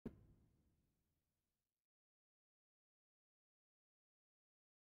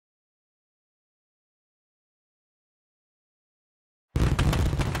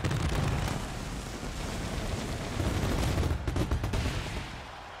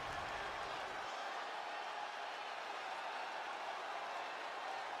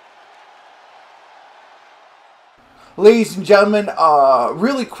Ladies and gentlemen,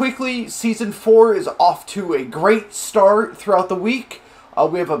 really quickly, Season 4 is off to a great start throughout the week.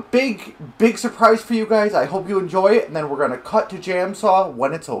 We have a big surprise for you guys. I hope you enjoy it, and then we're going to cut to JamSaw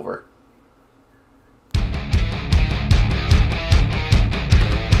when it's over.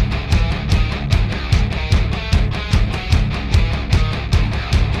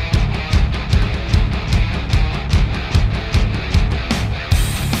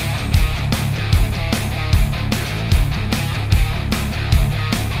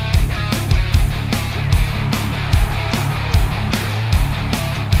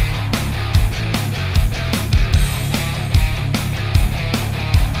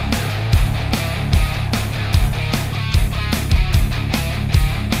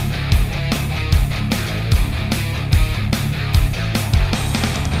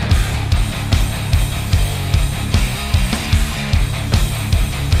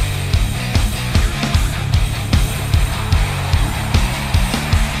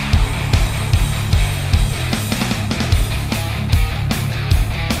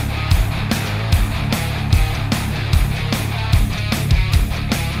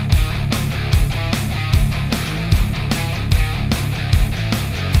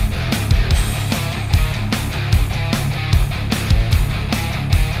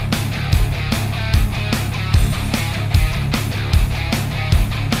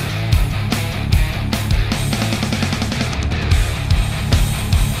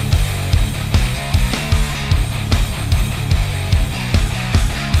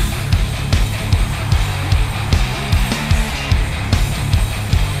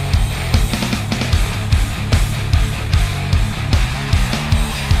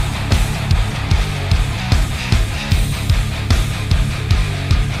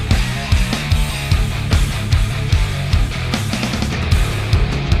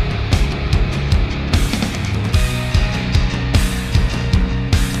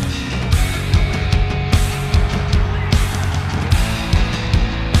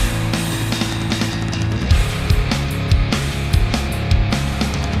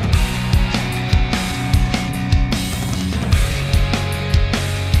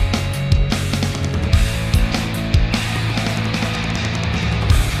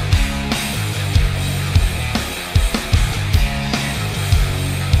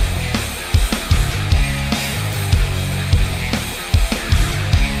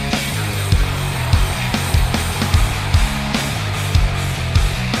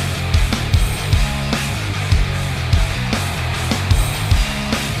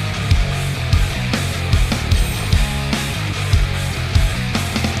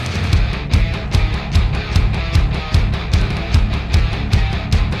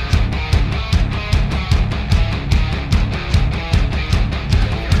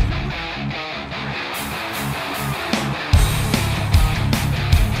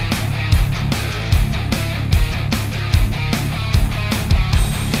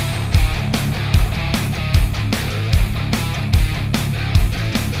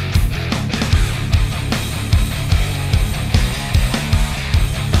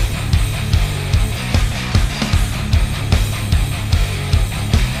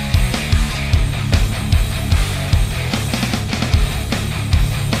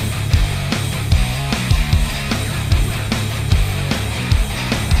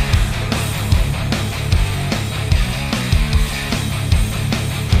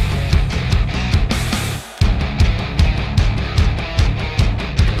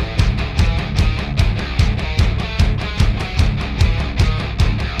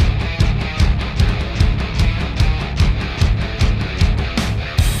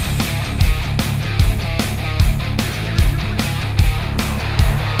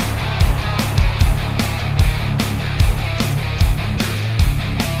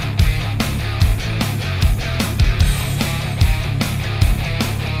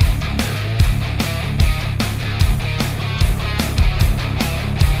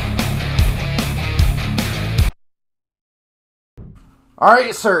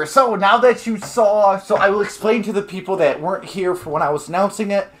 Alright, sir, so now that you saw, I will explain to the people that weren't here for when I was announcing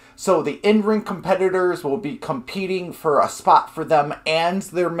it. So the in-ring competitors will be competing for a spot for them and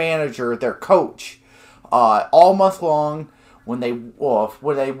their manager, their coach, all month long. When they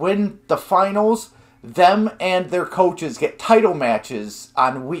win the finals, them and their coaches get title matches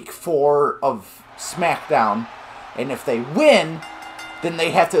on week 4 of SmackDown. And if they win, then they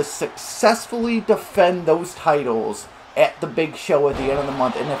have to successfully defend those titles at the big show at the end of the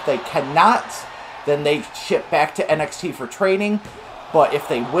month. And if they cannot, then they ship back to NXT for training. But if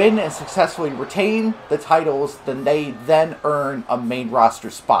they win and successfully retain the titles, then they then earn a main roster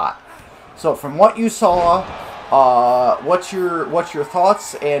spot. So from what you saw, What's your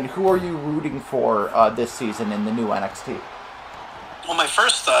thoughts, and who are you rooting for this season in the new NXT? Well, my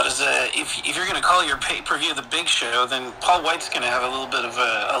first thought is if you're going to call your pay-per-view the Big Show, then Paul White's going to have a little bit of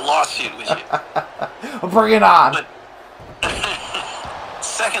a lawsuit with you. Bring it on. But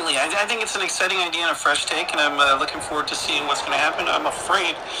secondly, I think it's an exciting idea and a fresh take, and I'm looking forward to seeing what's going to happen. I'm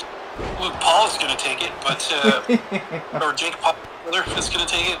afraid Luke Paul's going to take it, but or Jake Paul is going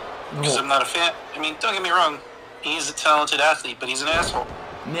to take it, because I'm not a fan. I mean, don't get me wrong, he's a talented athlete, but he's an asshole.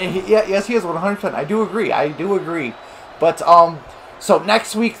 Yes, he is 100%. I do agree. But so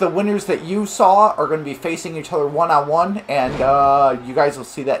next week, the winners that you saw are going to be facing each other one-on-one, and you guys will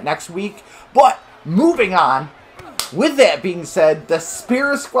see that next week. But moving on, with that being said, the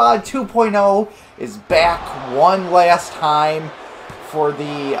Spirit Squad 2.0 is back one last time for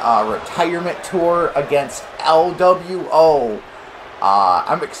the retirement tour against LWO.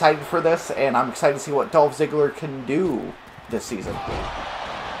 I'm excited for this, and I'm excited to see what Dolph Ziggler can do this season.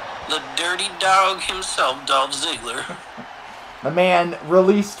 The dirty dog himself, Dolph Ziggler. The man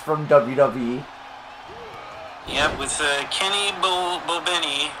released from WWE. Yep, with Kenny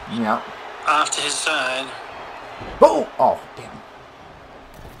Bobeni. Yep. Off to his side. Oh, damn.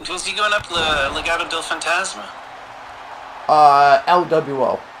 Who's he going up? Legado del Fantasma?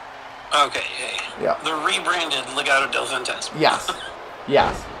 LWO. Okay, yeah. The rebranded Legado del Fantasma.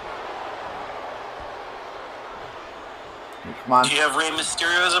 Yes. Come on. Do you have Rey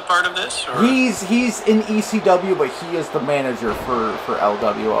Mysterio as a part of this? Or? He's in ECW, but he is the manager for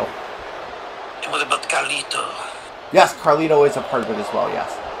LWO. And what about Carlito? Yes, Carlito is a part of it as well,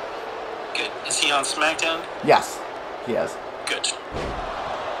 yes. Good. Is he on SmackDown? Yes, he is. Good.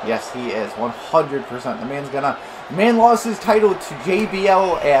 Yes, he is. 100%. The man lost his title to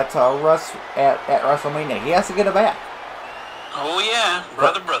JBL at WrestleMania. He has to get it back. Oh yeah,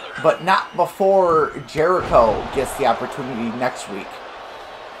 brother. But not before Jericho gets the opportunity next week.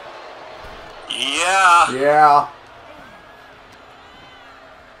 Yeah.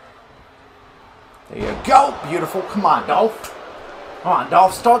 There you go. Beautiful. Come on, Dolph.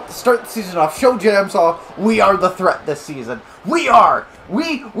 Start the season off. Show JamSaw we are the threat this season. We are.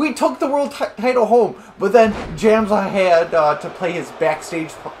 We took the world title home, but then JamSaw had to play his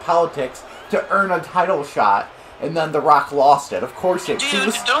backstage politics to earn a title shot. And then The Rock lost it. Of course it.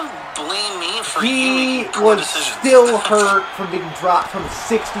 Dude, don't blame me for he was still hurt from being dropped from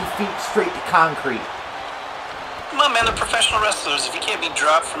 60 feet straight to concrete. Come on, man. They're professional wrestlers. If you can't be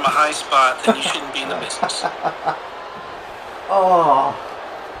dropped from a high spot, then you shouldn't be in the business. Oh.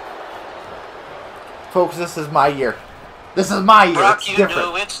 Folks, this is my year. Brock, it's you different.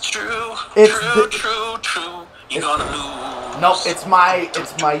 know it's true. It's True. You're gonna lose. Nope, it's my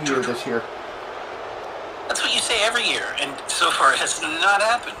year this year. That's what you say every year, and so far it has not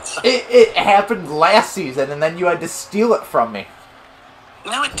happened. It happened last season, and then you had to steal it from me.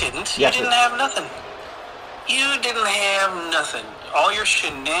 No, it didn't. Yes, you didn't have nothing. You didn't have nothing. All your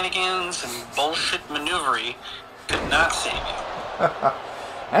shenanigans and bullshit maneuvery could not save you.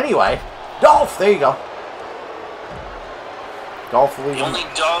 Anyway, Dolph, there you go. Dolph leaving. The only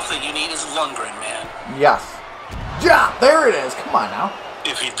Dolph that you need is Lundgren, man. Yes. Yeah, there it is. Come on now.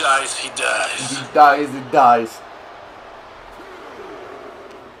 If he dies, he dies. If he dies, he dies.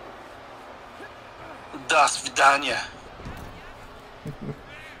 Das Vidania.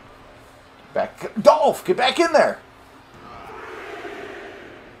 Dolph, get back in there.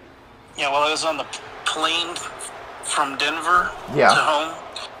 Yeah, while I was on the plane from Denver to home,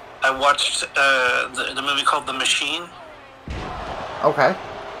 I watched the movie called The Machine. Okay.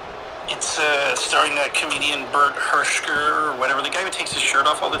 It's starring that comedian Bert Hershker or whatever, the guy who takes his shirt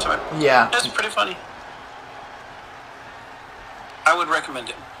off all the time. Yeah. That's pretty funny. I would recommend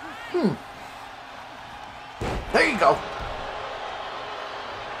it. There you go.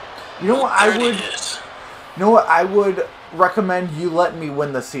 You know what there it is. You know what I would recommend you letting me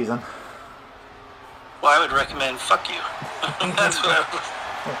win this season? Well, I would recommend fuck you. That's what I would.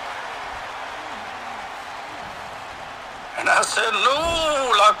 And I said,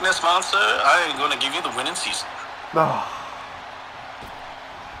 no, Loch Ness Monster, I ain't gonna give you the winning season.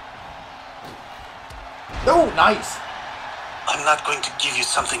 Oh, nice. I'm not going to give you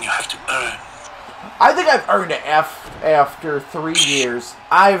something you have to earn. I think I've earned it after 3 years.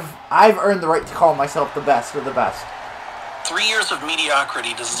 I've earned the right to call myself the best of the best. 3 years of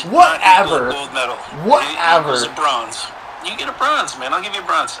mediocrity does not equal a gold medal. Whatever. It equals a bronze. You get a bronze, man. I'll give you a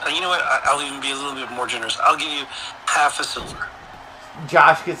bronze. You know what? I'll even be a little bit more generous. I'll give you half a silver.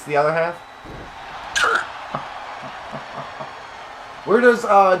 Josh gets the other half? Sure. Where does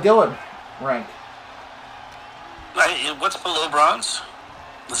Dylan rank? What's below bronze?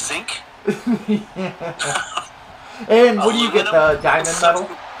 Zinc? And what do you get, the diamond medal?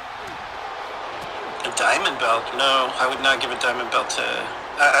 A diamond belt? No, I would not give a diamond belt to...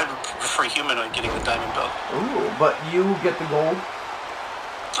 I prefer humanoid getting the diamond belt. Ooh, but you get the gold?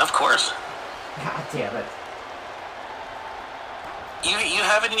 Of course. God damn it. You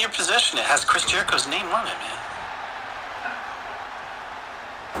have it in your possession. It has Chris Jericho's name on it, man.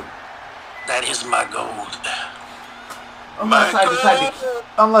 That is my gold. Unless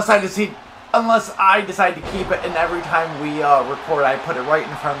I decide to keep it, and every time we record, I put it right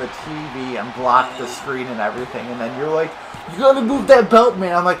in front of the TV and block the screen and everything, and then you're like, you gotta move that belt,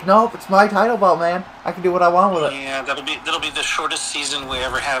 man. I'm like, nope, it's my title belt, man. I can do what I want with it. Yeah, that'll be the shortest season we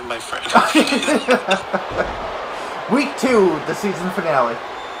ever have, my friend. Week 2, the season finale.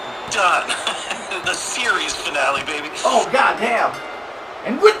 Done. The series finale, baby. Oh, goddamn.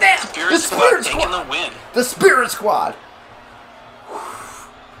 And with that, the Spirit Squad taking the win. The Spirit Squad.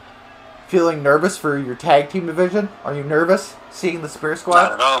 Feeling nervous for your tag team division? Are you nervous seeing the Spirit Squad?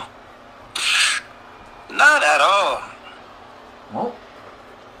 Not at all. Not at all. Well,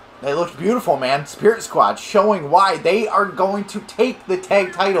 they looked beautiful, man. Spirit Squad showing why they are going to take the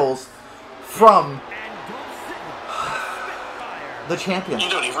tag titles from the champion. You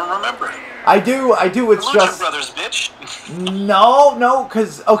don't even remember. I do. It's Lucha just Brothers, bitch. no,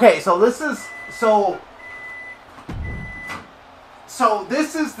 because okay. So this is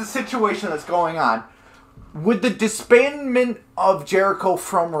this is the situation that's going on. With the disbandment of Jericho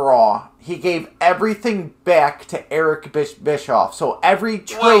from Raw, he gave everything back to Eric Bischoff. So every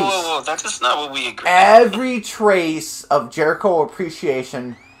trace... Whoa. That's just not what we agreed. Every trace of Jericho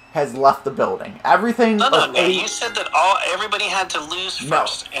appreciation has left the building. Everything... No. You said that everybody had to lose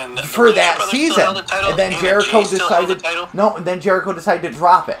first. No, and for that season. And then Jericho decided... No, and then Jericho decided to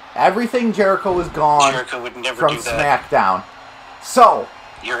drop it. Everything Jericho is gone Jericho would never from do that. SmackDown. So...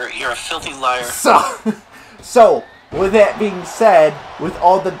 You're a filthy liar. So, with that being said, with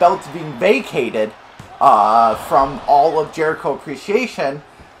all the belts being vacated from all of Jericho appreciation,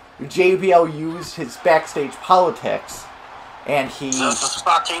 JBL used his backstage politics, and This is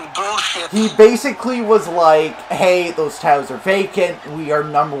fucking bullshit. he basically was like, hey, those titles are vacant, we are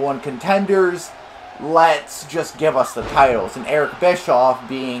 #1 contenders, let's just give us the titles. And Eric Bischoff,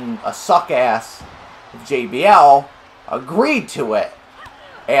 being a suck-ass of JBL, agreed to it.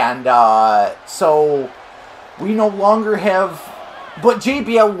 And so... we no longer have... But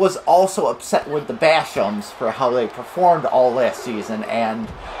JBL was also upset with the Bashams for how they performed all last season, and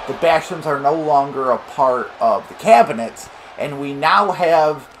the Bashams are no longer a part of the cabinets, and we now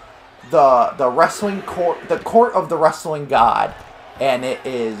have the wrestling court, the court of the wrestling god, and it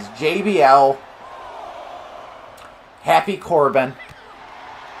is JBL, Happy Corbin,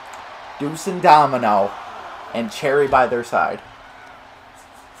 Deuce and Domino, and Cherry by their side.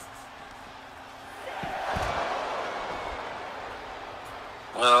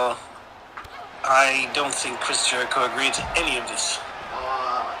 Well, I don't think Chris Jericho agreed to any of this.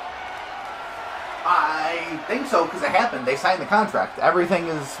 I think so, because it happened. They signed the contract. Everything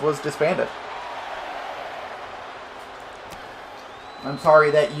was disbanded. I'm sorry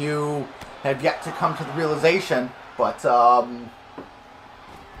that you have yet to come to the realization, but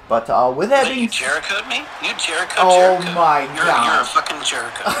with that being... You Jericho'd me? You Jericho? Oh Jericho. my God. You're a fucking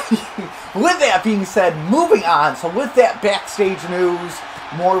Jericho. With that being said, moving on. So with that backstage news,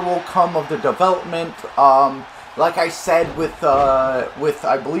 more will come of the development. Like I said, with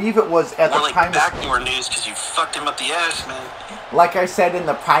I believe it was at More the like Primus... backdoor news because you fucked him up the ass, man. Like I said in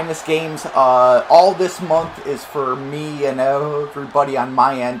the Primus games, all this month is for me and everybody on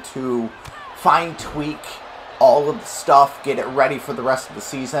my end to fine tweak all of the stuff, get it ready for the rest of the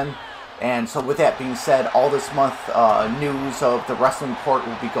season. And so with that being said, all this month news of the wrestling court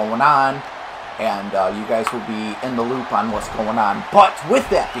will be going on, and you guys will be in the loop on what's going on. But with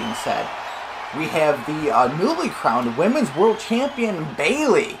that being said, we have the newly crowned Women's World Champion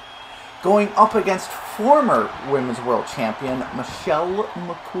Bayley going up against former Women's World Champion Michelle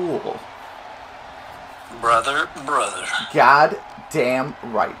McCool. Brother. God damn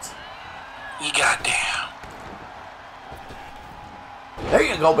right. You goddamn. There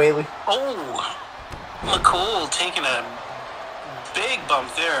you go, Bayley. Oh, McCool taking a big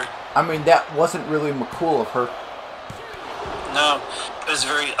bump there. I mean, that wasn't really McCool of her. No, it was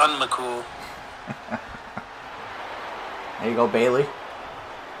very un-McCool. There you go, Bayley.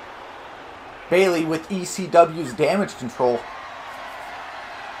 Bayley with ECW's damage control.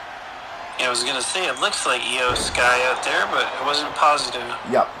 Yeah, I was gonna say it looks like Io Sky out there, but it wasn't positive.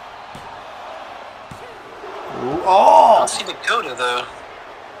 Yep. Ooh, oh! I don't see Dakota though.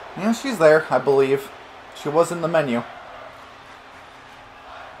 Yeah, she's there, I believe. She was in the menu.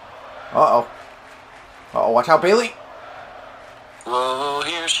 Uh-oh. Oh, watch out, Bailey. Whoa,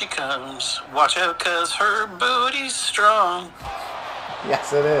 here she comes. Watch out, cause her booty's strong.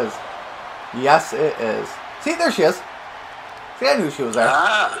 Yes, it is. Yes, it is. See, there she is. See, I knew she was there.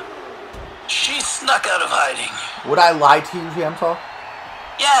 Ah. She snuck out of hiding. Would I lie to you, JamSaw?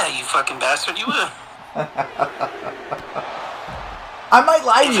 Yeah, you fucking bastard, you would. I might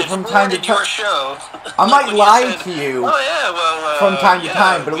lie to you from time to time. I might lie to you from time to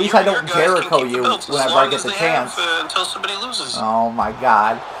time, but at least I don't Jericho you whenever I get the chance. Until somebody loses. Oh my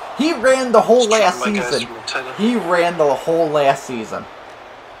god. He ran the whole last season. He ran the whole last season.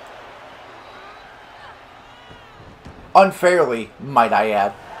 Unfairly, might I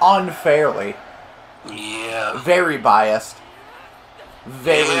add. Unfairly. Yeah. Very biased.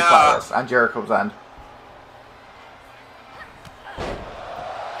 Very biased on Jericho's end.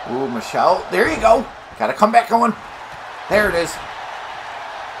 Ooh, Michelle. There you go. Gotta come back going. There it is.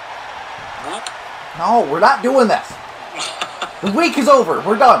 Whoop. No, we're not doing this. The week is over.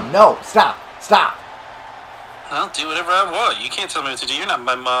 We're done. No, stop. Stop. I'll do whatever I want. You can't tell me what to do. You're not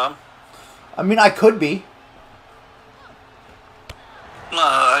my mom. I mean, I could be.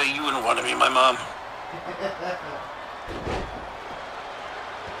 You wouldn't want to be my mom.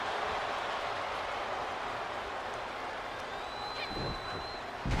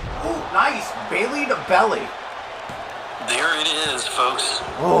 Oh, nice. Bailey to belly. There it is, folks.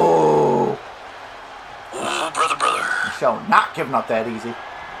 Oh. Oh, brother. Michelle not giving up that easy.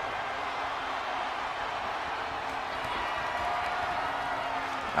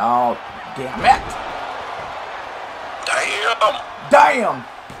 Oh, damn it. Damn.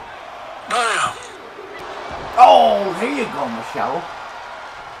 Oh, there you go, Michelle.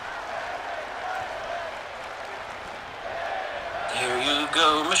 There you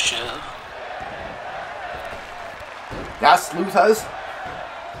go, Michelle. Yes, Luthez.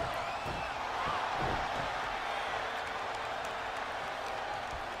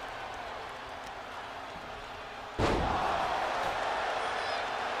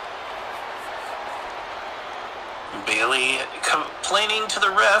 Bailey complaining to the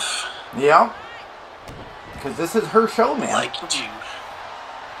ref. Yeah. Because this is her show, man. Like you.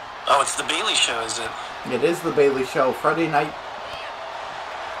 Oh, it's the Bailey show, is it? It is the Bailey show. Friday night.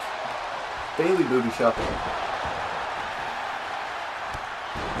 Bailey booty show.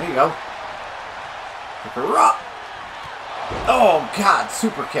 There you go. Pick her up. Oh, God.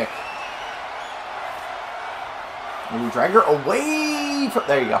 Super kick. Ooh, drag her away from...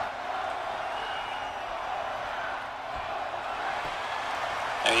 There you go.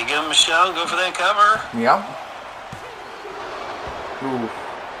 There you go, Michelle. Go for that cover. Yep. Ooh.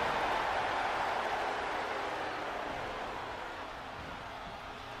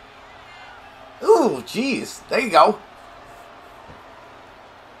 Ooh, jeez. There you go.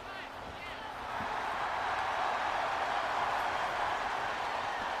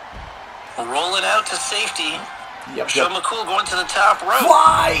 Rolling out to safety. Yep, Michelle McCool going to the top rope.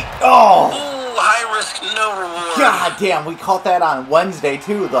 Fly! Oh! Ooh, high risk, no reward. God damn, we caught that on Wednesday,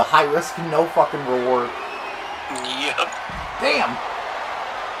 too. The high risk, no fucking reward. Yep. Damn.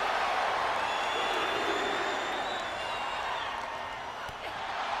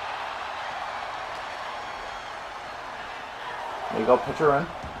 There you go, pitch her in.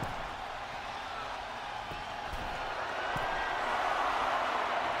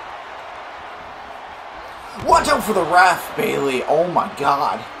 Watch out for the ref, Bailey. Oh my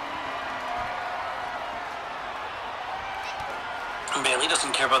god. Bailey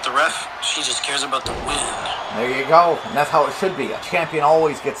doesn't care about the ref. She just cares about the win. There you go. And that's how it should be. A champion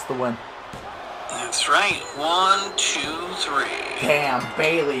always gets the win. That's right. 1, 2, 3. Damn,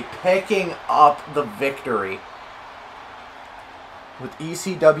 Bailey picking up the victory. With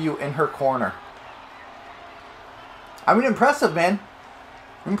ECW in her corner. I mean, impressive, man.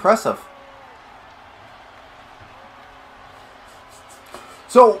 Impressive.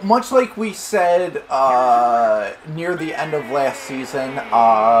 So, much like we said near the end of last season,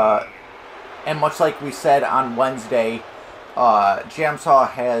 and much like we said on Wednesday, JamSaw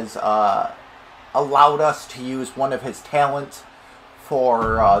has allowed us to use one of his talents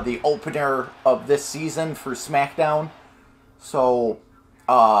for the opener of this season for SmackDown. So,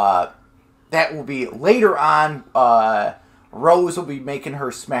 that will be later on. Rose will be making her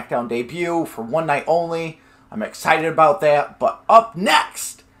SmackDown debut for one night only. I'm excited about that. But up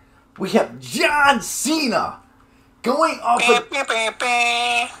next, we have John Cena going up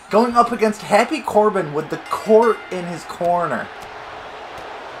against Happy Corbin with the court in his corner.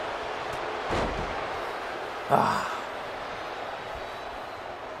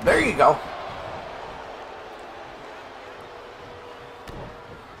 There you go.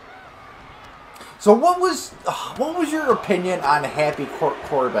 So what was your opinion on Happy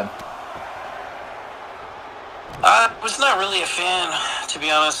Corbin? I was not really a fan, to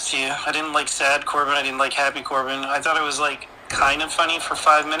be honest with you. I didn't like Sad Corbin. I didn't like Happy Corbin. I thought it was like kind of funny for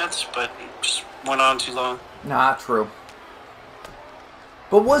 5 minutes, but it just went on too long. Not true.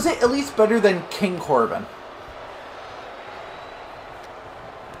 But was it at least better than King Corbin?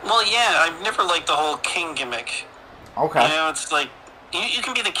 Well, yeah, I've never liked the whole King gimmick. Okay. You know, it's like, you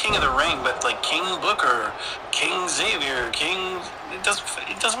can be the king of the ring, but like King Booker, King Xavier, it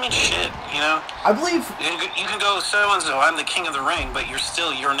doesn't mean shit, you know? I believe... You can go so-and-so, I'm the king of the ring, but you're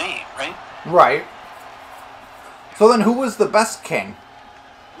still your name, right? Right. So then who was the best king?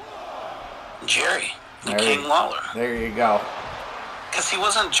 Jerry, the King Lawler. There you go. Because he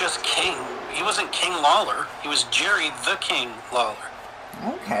wasn't just king. He wasn't King Lawler. He was Jerry the King Lawler.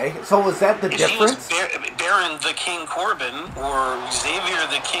 Okay, so was that the difference? If he was Baron the King Corbin or Xavier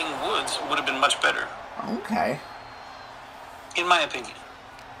the King Woods, would have been much better. Okay. In my opinion.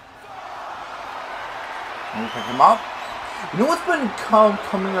 Let me pick him up. You know what's been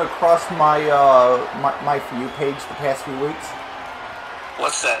coming across my my For You page the past few weeks?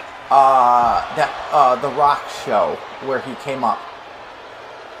 What's that? The Rock show where he came up.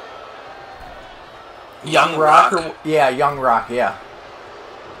 Young Rock? Young Rock, yeah.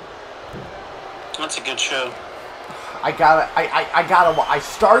 That's a good show. I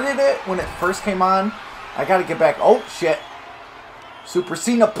started it when it first came on. I gotta get back. Oh, shit. Super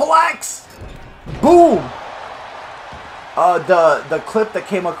Cena Plex! Boom! The clip that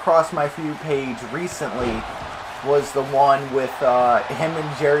came across my For You page recently was the one with him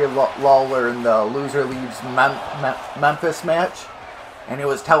and Jerry Lawler in the Loser Leaves Memphis match. And it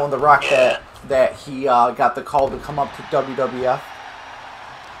was telling The Rock that he got the call to come up to WWF.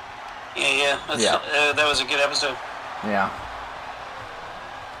 Yeah. That was a good episode. Yeah.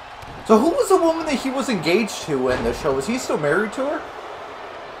 So who was the woman that he was engaged to in the show? Was he still married to her?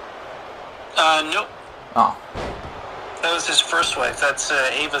 Nope. Oh. That was his first wife. That's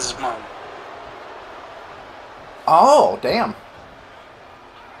Ava's mom. Oh, damn.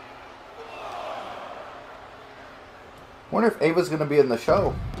 Wonder if Ava's gonna be in the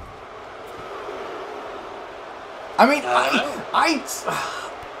show. I mean,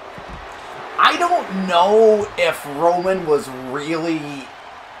 I don't know if Roman was really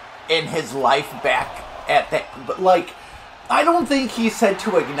in his life back at that, but like, I don't think he said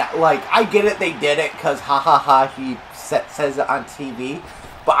to acknowledge, like, I get it, they did it, because he says it on TV,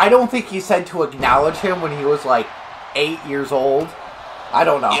 but I don't think he said to acknowledge him when he was like 8 years old. I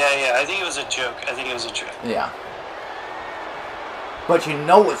don't know. Yeah, I think it was a joke. Yeah. But you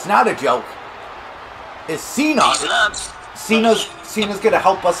know what's not a joke? Is Cena. He's nuts. Cena's gonna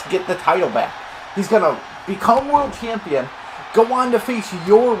help us get the title back. He's gonna become world champion, go on to face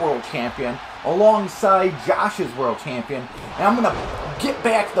your world champion alongside Josh's world champion, and I'm gonna get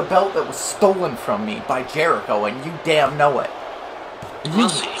back the belt that was stolen from me by Jericho, and you damn know it. We'll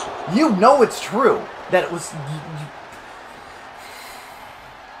see. You know it's true that it was.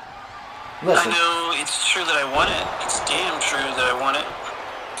 Listen. I know it's true that I want it. It's damn true that I want it.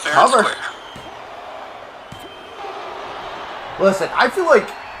 Fair Cover. and square. Listen, I feel like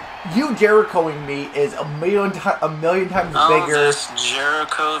you Jerichoing me is a million times bigger. This,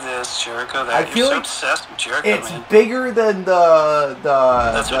 Jericho that. I feel You're so like obsessed with Jericho, it's man. bigger than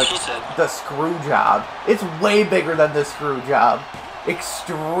That's what she said. the screw job. It's way bigger than the screw job.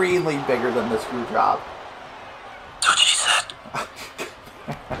 Extremely bigger than the screw job. That's what she said.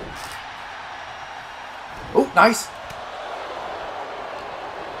 Oh, nice.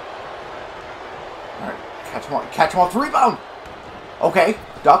 Alright, catch him off the rebound. Okay,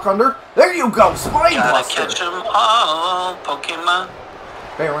 duck under. There you go, spine Gotta buster. catch 'em all, Pokemon.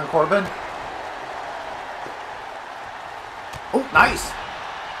 Baron Corbin. Oh, nice.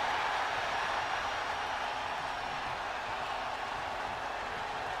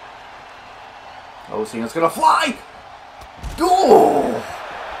 Oh, Cena's gonna fly. Oh,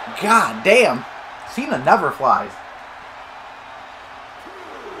 god damn. Cena never flies.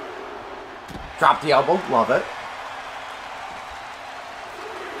 Drop the elbow, love it.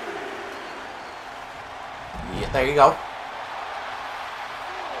 Yeah, there you go.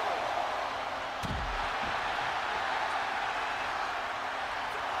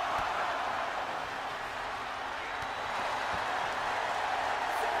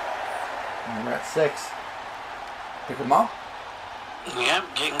 And we're at 6. Pick him up. Yeah,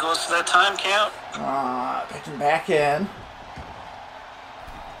 getting close to that time count. Pitching back in.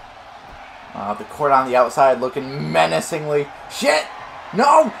 The court on the outside looking menacingly. Shit!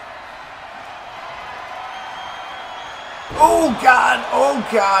 No! Oh god! Oh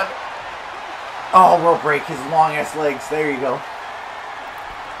god! Oh, rope break. His long-ass legs. There you go.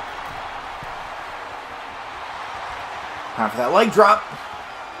 Time for that leg drop.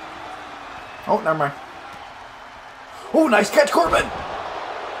 Oh, never mind. Oh, nice catch, Corbin.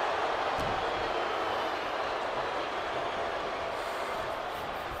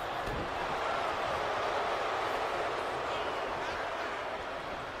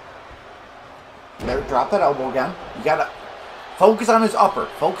 There, drop that elbow again. You gotta focus on his upper.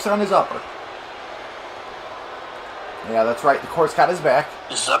 Focus on his upper. Yeah, that's right. The court's got his back.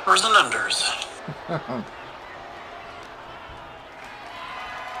 His uppers and unders.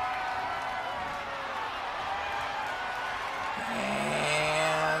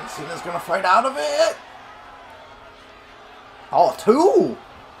 And Cena's gonna fight out of it. Oh, 2.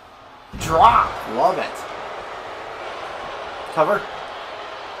 Drop. Love it. Cover.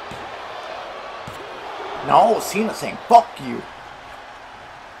 No, Cena saying, fuck you.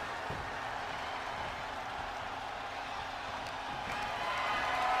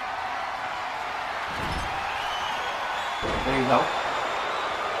 There you go.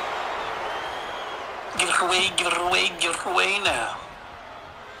 Give it away, give it away, give it away now.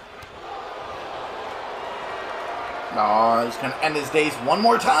 No, he's going to end his days one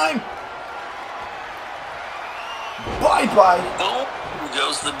more time. Bye-bye. Oh, here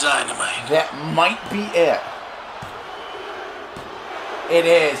goes the dynamite. That might be it. It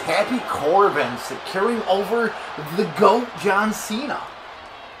is. Happy Corbin securing over the GOAT, John Cena.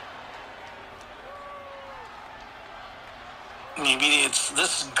 Maybe it's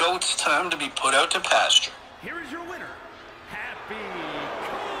this GOAT's time to be put out to pasture. Here is your winner, Happy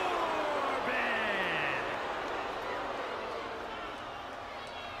Corbin.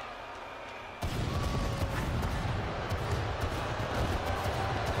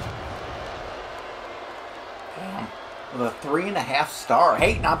 Damn. With a 3.5 star.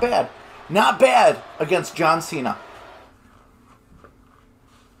 Hey, not bad. Not bad against John Cena.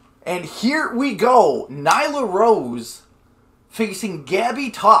 And here we go. Nyla Rose facing Gabby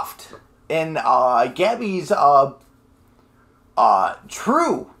Tuft in Gabby's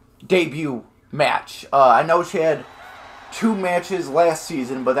true debut match. I know she had 2 matches last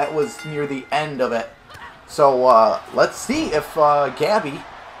season, but that was near the end of it. So let's see if Gabby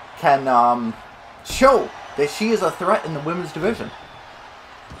can show that she is a threat in the women's division.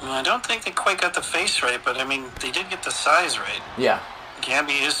 Well, I don't think they quite got the face right, but I mean, they did get the size right. Yeah.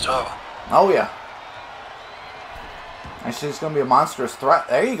 Gabby is tall. Oh, yeah. And she's going to be a monstrous threat.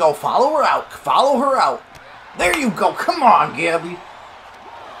 There you go. Follow her out. Follow her out. There you go. Come on, Gabby.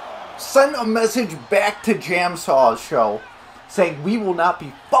 Send a message back to JamSaw's show saying we will not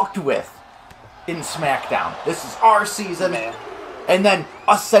be fucked with in SmackDown. This is our season. Man. And then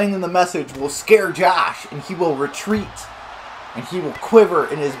us sending them the message will scare Josh, and he will retreat. And he will quiver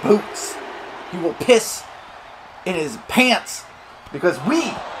in his boots. He will piss in his pants. Because we,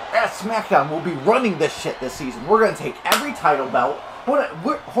 at SmackDown, will be running this shit this season. We're going to take every title belt. Hold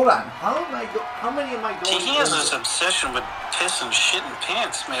on. How many am I going He has this obsession with piss and shit and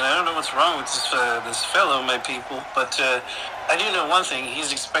pants, man. I don't know what's wrong with this fellow, my people. But I do know one thing.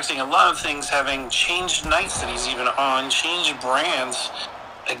 He's expecting a lot of things, having changed nights that he's even on, changed brands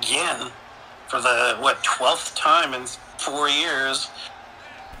again for the, 12th time in 4 years.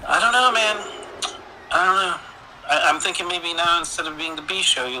 I don't know, man. I don't know. I'm thinking maybe now, instead of being the B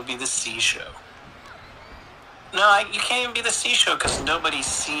show, you'll be the C show. No, you can't even be the C show because nobody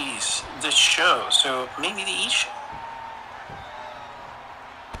sees this show. So maybe the E show.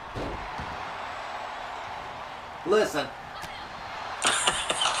 Listen.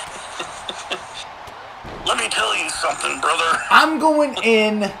 Let me tell you something, brother. I'm going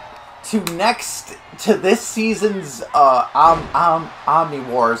in to this season's Omni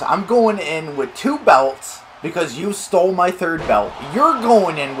Wars. I'm going in with 2 belts because you stole my 3rd belt. You're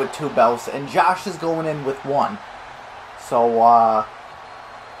going in with 2 belts, and Josh is going in with 1. So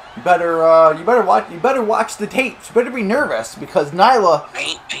you better watch the tapes. You better be nervous because Nyla.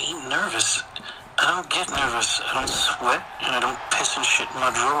 I ain't nervous. I don't get nervous. I don't sweat, and I don't piss and shit in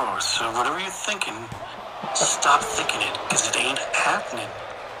my drawers. So whatever you're thinking, stop thinking it, because it ain't happening.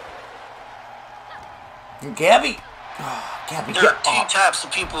 Gabby. Oh, Gabby, There are 2 types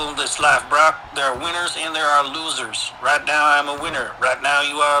of people in this life, Brock. There are winners and there are losers. Right now, I'm a winner. Right now,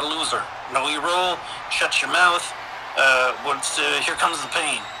 you are a loser. Know your role. Shut your mouth. Here comes the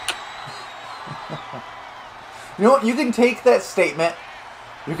pain. You know what? You can take that statement.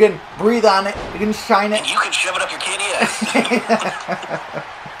 You can breathe on it. You can shine it. And you can shove it up your kitty ass.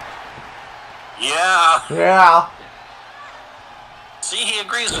 Yeah. Yeah. See, he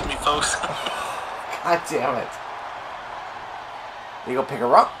agrees with me, folks. God damn it. You go pick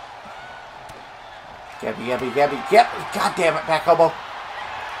her up. Gabby. God damn it, back elbow.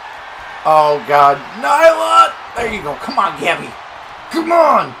 Oh, God. Nyla! There you go. Come on, Gabby. Come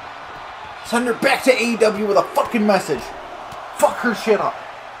on! Send her back to AEW with a fucking message. Fuck her shit up.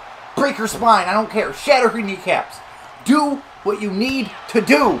 Break her spine. I don't care. Shatter her kneecaps. Do what you need to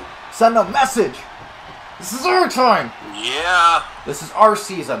do. Send a message. This is our time. Yeah. This is our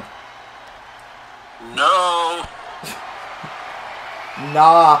season. No.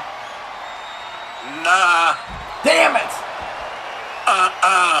 Nah. Nah. Damn it!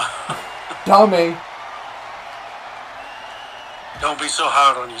 Dummy. Don't be so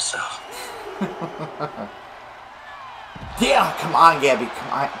hard on yourself. Yeah, come on, Gabby. Come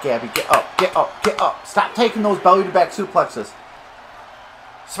on, Gabby. Get up. Stop taking those belly-to-back suplexes.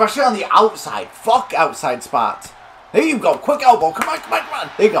 Especially on the outside. Fuck outside spots. There you go. Quick elbow. Come on.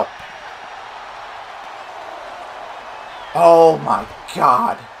 There you go. Oh, my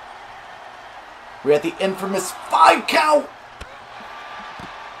God. We're at the infamous 5 count.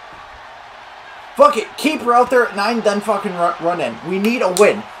 Fuck it. Keep her out there at 9, then fucking run in. We need a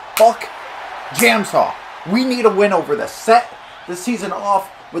win. Fuck JamSaw. We need a win over this. Set the season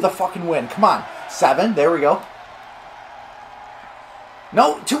off with a fucking win. Come on. 7. There we go.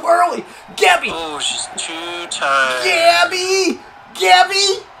 No, too early. Gabby. Oh, she's too tired.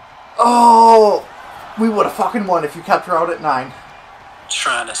 Gabby. Oh, we would have fucking won if you kept her out at 9.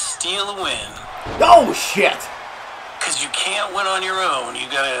 Trying to steal a win. Oh, shit. Because you can't win on your own. You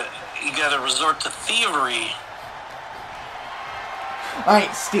gotta resort to thievery. I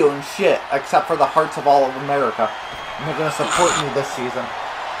ain't stealing shit, except for the hearts of all of America. And they're gonna support me this season.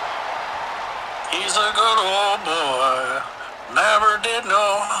 He's a good old boy. Never did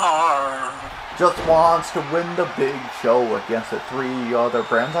no harm. Just wants to win the big show against the 3 other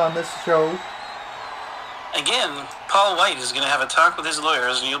brands on this show. Again, Paul White is going to have a talk with his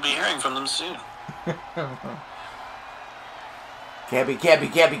lawyers, and you'll be hearing from them soon. Gabby,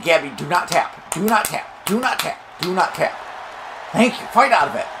 do not tap. Do not tap. Thank you. Fight out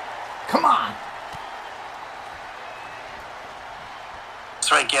of it. Come on.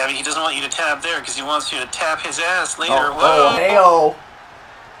 That's right, Gabby. He doesn't want you to tap there because he wants you to tap his ass later. Oh, hey-oh.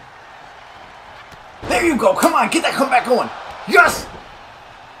 There you go. Come on. Get that comeback going. Yes.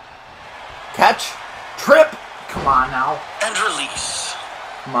 Catch. Trip. Come on now. And release.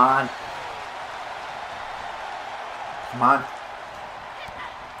 Come on.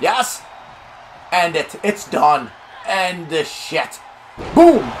 Yes. End it. It's done. End this shit.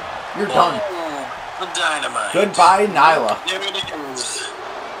 Boom. You're done. The Dynamite. Goodbye, Nyla. There it is.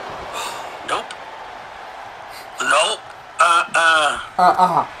 Nope.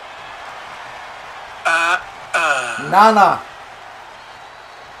 Nana.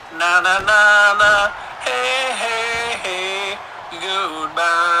 Na. Hey.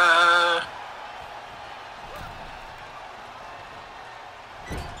 Goodbye.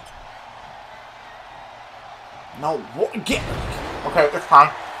 No, what? Get. Okay, it's fine.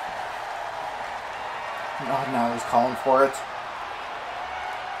 No, now he's calling for it.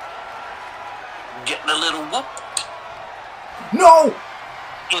 Getting a little whoop No!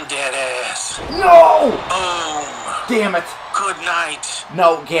 in that ass. No! Boom. Damn it. Good night.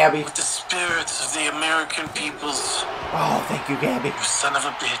 No, Gabby. With the spirits of the American peoples. Oh, thank you, Gabby. You son of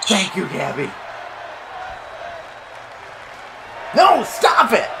a bitch. Thank you, Gabby. No,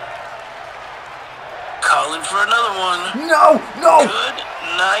 stop it! Calling for another one. No! Good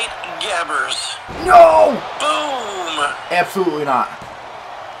night, Gabbers. No! Boom. Absolutely not.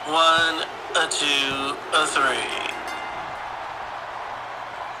 1, a 2, a 3.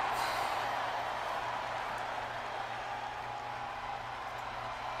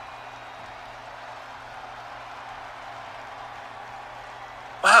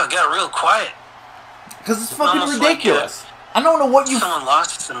 Wow, it got real quiet. Because it's fucking Almost ridiculous. I don't know what you. Someone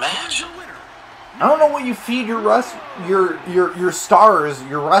lost the match. I don't know what you feed your stars,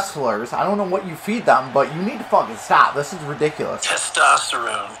 your wrestlers. I don't know what you feed them, but you need to fucking stop. This is ridiculous.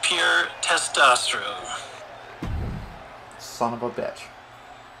 Testosterone. Pure testosterone. Son of a bitch.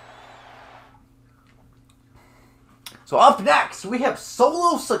 So up next, we have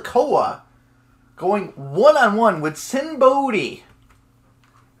Solo Sikoa going one-on-one with Sin Bodhi.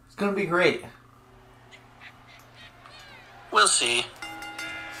 It's going to be great. We'll see.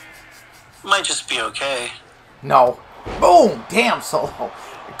 Might just be okay. No. Boom! Damn, Solo.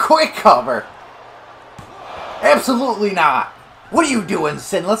 Quick cover. Absolutely not. What are you doing,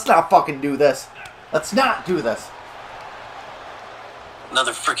 Sin? Let's not fucking do this. Let's not do this.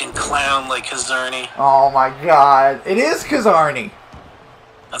 Another freaking clown like Hazarni. Oh my god. It is Kazarni.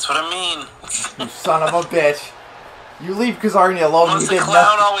 That's what I mean. You son of a bitch. You leave Kazarian alone. Once He a did clown,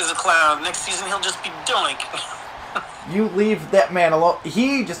 nothing. always a clown. Next season, he'll just be doink. You leave that man alone.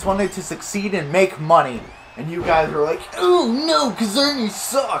 He just wanted to succeed and make money. And you guys were like, oh no, Kazarian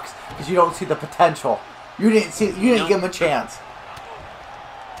sucks. Because you don't see the potential. You didn't give him a chance.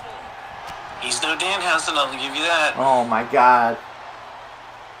 He's no Danhausen, I'll give you that. Oh my god.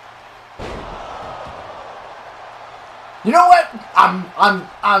 You know what?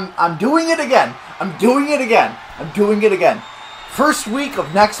 I'm doing it again. I'm doing it again. I'm doing it again. First week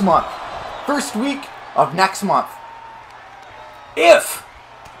of next month. First week of next month. If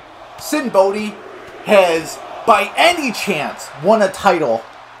Sin Bodhi has, by any chance, won a title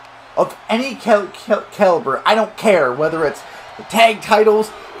of any caliber, I don't care whether it's the tag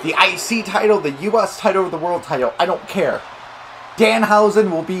titles, the IC title, the US title, or the world title, I don't care. Danhausen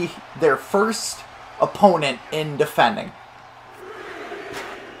will be their first opponent in defending.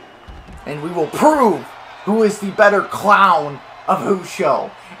 And we will prove who is the better clown of whose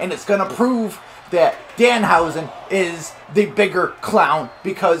show. And it's going to prove that Danhausen is the bigger clown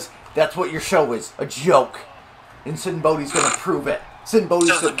because that's what your show is, a joke. And Sin Bodhi's going to prove it. Sin Bodhi's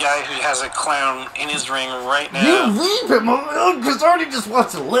Says the guy who has a clown in his ring right now. You leave him alone because Artie just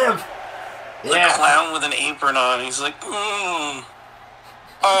wants to live. The clown with an apron on. He's like, oh,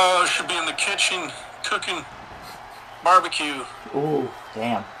 I should be in the kitchen cooking barbecue. Ooh,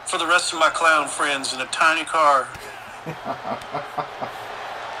 damn. For the rest of my clown friends in a tiny car.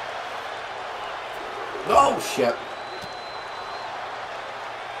 Oh, shit.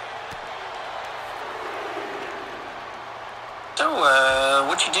 So,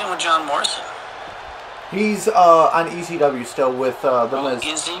 what you doing with John Morrison? He's on ECW still with The Miz.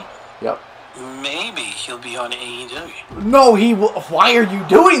 Is he? Yep. Maybe he'll be on AEW. No, he will. Why are you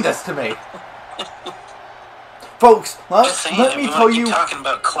doing this to me? Folks, let me tell you... talking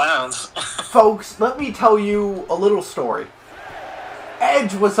about clowns. Folks, let me tell you a little story.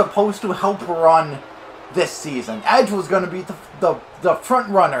 Edge was supposed to help run this season. Edge was going to be the front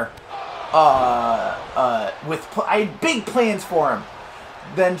runner. I had big plans for him.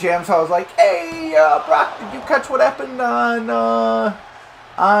 Then JamSaw was like, "Hey, Brock, did you catch what happened on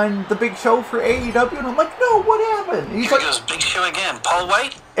the big show for AEW?" And I'm like, "No, what happened?" And he's Here like, goes big show again. Paul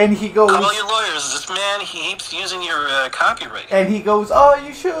White? And he goes, call your lawyers. This man, he keeps using your copyright. And he goes, "Oh,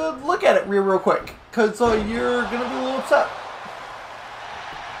 you should look at it real quick, because you're going to be a little upset."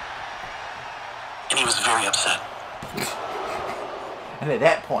 And he was very upset. And at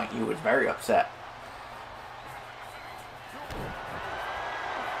that point, he was very upset.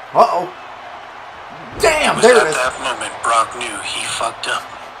 Uh-oh. Damn, there it is. At that moment, Brock knew he fucked up.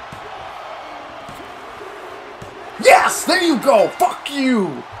 Yes, there you go. Fuck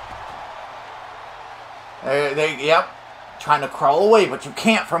you. Yep. Trying to crawl away, but you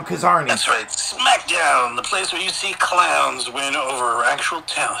can't from Kazarian. That's right. SmackDown, the place where you see clowns win over actual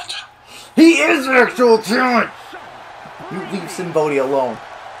talent. He is actual talent. You leave Sin Bodhi alone.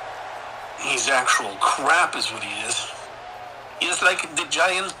 He's actual crap is what he is. He is like the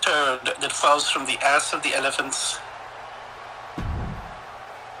giant turd that falls from the ass of the elephants.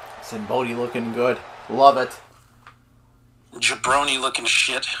 Sin Bodhi looking good. Love it. Jabroni looking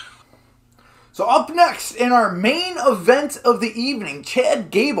shit. So up next in our main event of the evening,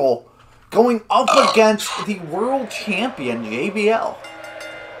 Chad Gable going up against the world champion JBL.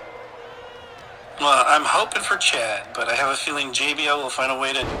 Well, I'm hoping for Chad, but I have a feeling JBL will find a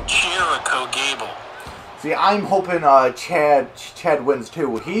way to Jericho Gable. See, I'm hoping Chad wins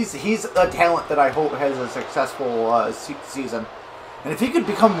too. He's a talent that I hope has a successful season. And if he could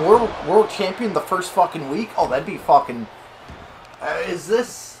become world champion the first fucking week, oh, that'd be fucking... is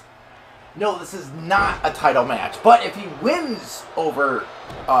this... No, this is not a title match. But if he wins over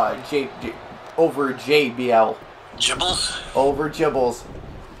JBL... Jibbles? Over Jibbles...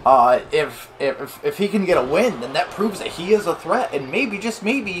 if he can get a win, then that proves that he is a threat. And maybe, just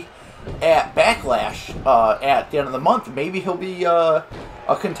maybe, at Backlash, at the end of the month, maybe he'll be a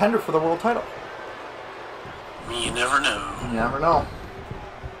contender for the world title. You never know. You never know.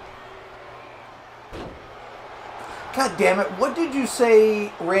 God damn it, what did you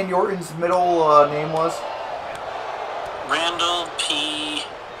say Randy Orton's middle name was? Randall P...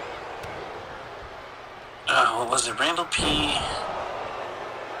 what was it? Randall P...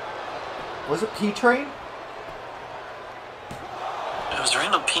 Was it P-Train? It was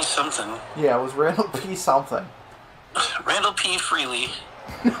Randall P. something. Yeah, it was Randall P. something. Randall P. Freely.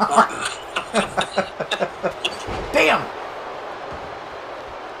 Orton. Damn!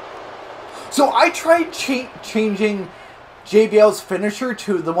 So I tried changing JBL's finisher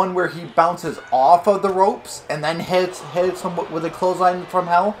to the one where he bounces off of the ropes and then hits him with a clothesline from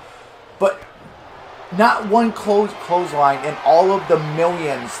hell. But Not one clothesline in all of the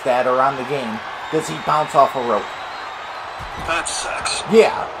millions that are on the game does he bounce off a rope. That sucks.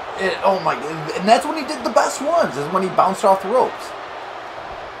 Yeah. Oh my god. And that's when he did the best ones, is when he bounced off the ropes.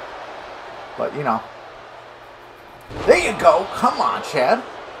 But, you know. There you go. Come on, Chad.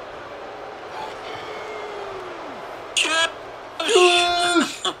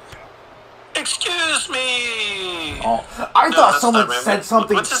 Excuse me. Oh, I thought someone said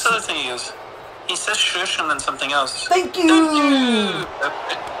something. What's this other thing he used? He says shush and then something else. Thank you.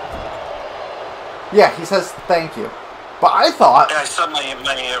 Yeah, he says thank you. But I thought... Yeah, I saw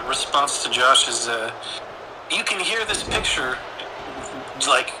my response to Josh is, you can hear this picture,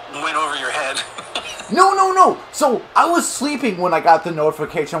 like, went over your head. No. So, I was sleeping when I got the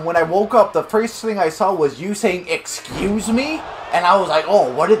notification. When I woke up, the first thing I saw was you saying, excuse me? And I was like,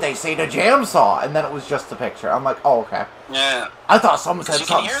 oh, what did they say to JamSaw? And then it was just the picture. I'm like, oh, okay. Yeah. I thought someone said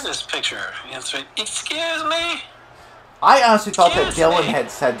something. You can hear this picture. That's right. Excuse me? I honestly thought that Dylan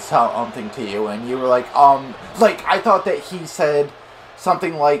had said something to you, and you were like, I thought that he said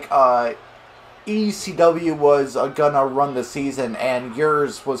something like, ECW was gonna run the season, and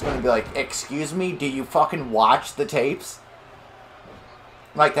yours was gonna be like, excuse me, do you fucking watch the tapes?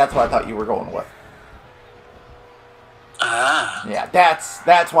 Like, that's what I thought you were going with. Ah. Yeah,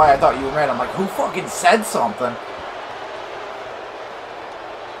 that's why I thought you were mad. I'm like, who fucking said something?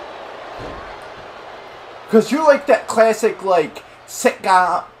 Because you're like that classic, like,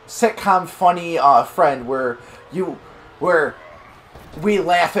 sitcom funny friend where we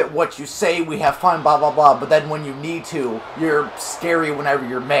laugh at what you say, we have fun, blah, blah, blah, but then when you need to, you're scary whenever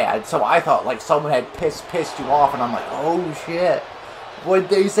you're mad. So I thought, like, someone had pissed you off, and I'm like, oh, shit. What'd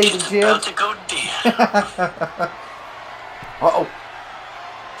they say to Jim? About to go deep. Uh-oh.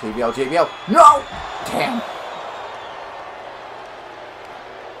 JBL. No! Damn.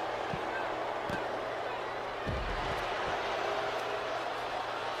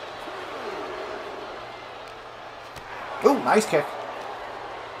 Ooh, nice kick.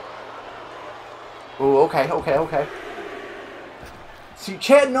 Ooh, okay. See,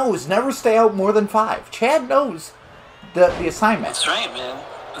 Chad knows never stay out more than 5. Chad knows the assignment. That's right, man.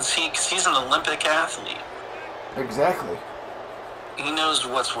 See, 'cause he's an Olympic athlete. Exactly. He knows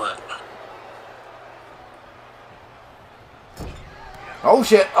what's what. Oh,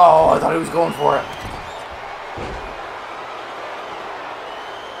 shit. Oh, I thought he was going for it.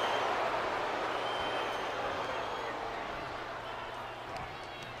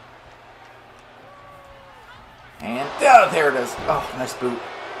 And there it is. Oh, nice boot.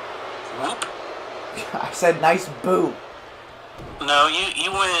 Whoop. I said nice boot. No,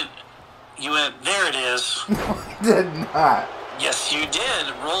 you went, there it is. No, I did not. Yes, you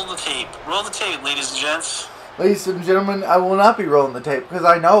did. Roll the tape. Roll the tape, ladies and gents. Ladies and gentlemen, I will not be rolling the tape because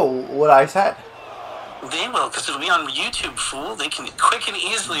I know what I said. They will, because it'll be on YouTube, fool. They can quick and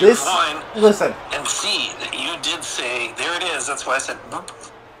easily rewind listen, and see that you did say, there it is. That's why I said, whoop.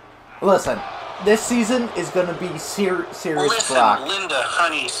 Listen, this season is going to be serious Listen, Brock. Linda,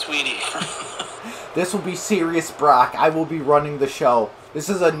 honey, sweetie. This will be serious Brock. I will be running the show. This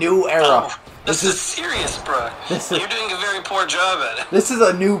is a new era. Oh, this is serious, Brock. You're doing a very poor job at it. This is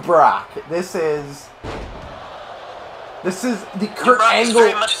a new Brock. This is the Kurt Brock Angle. is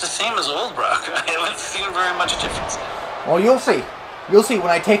very much the same as old Brock. I haven't seen very much difference. Well, you'll see. You'll see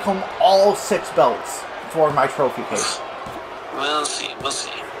when I take home all 6 belts for my trophy case. We'll see.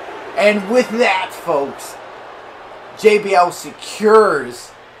 And with that, folks, JBL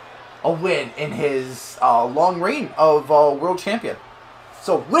secures a win in his long reign of world champion.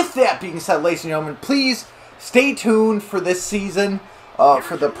 So with that being said, ladies and gentlemen, please stay tuned for this season,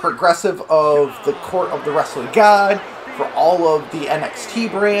 for the progressive of the Court of the Wrestling God, for all of the NXT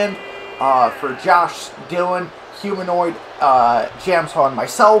brand, for Josh, Dylan, Humanoid, JamSaw, and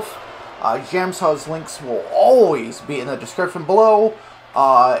myself. JamSaw's links will always be in the description below.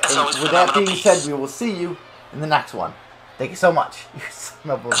 And with that being said, we will see you in the next one. Thank you so much. You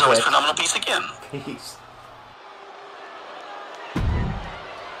son of a bitch. It's always phenomenal piece again. Peace.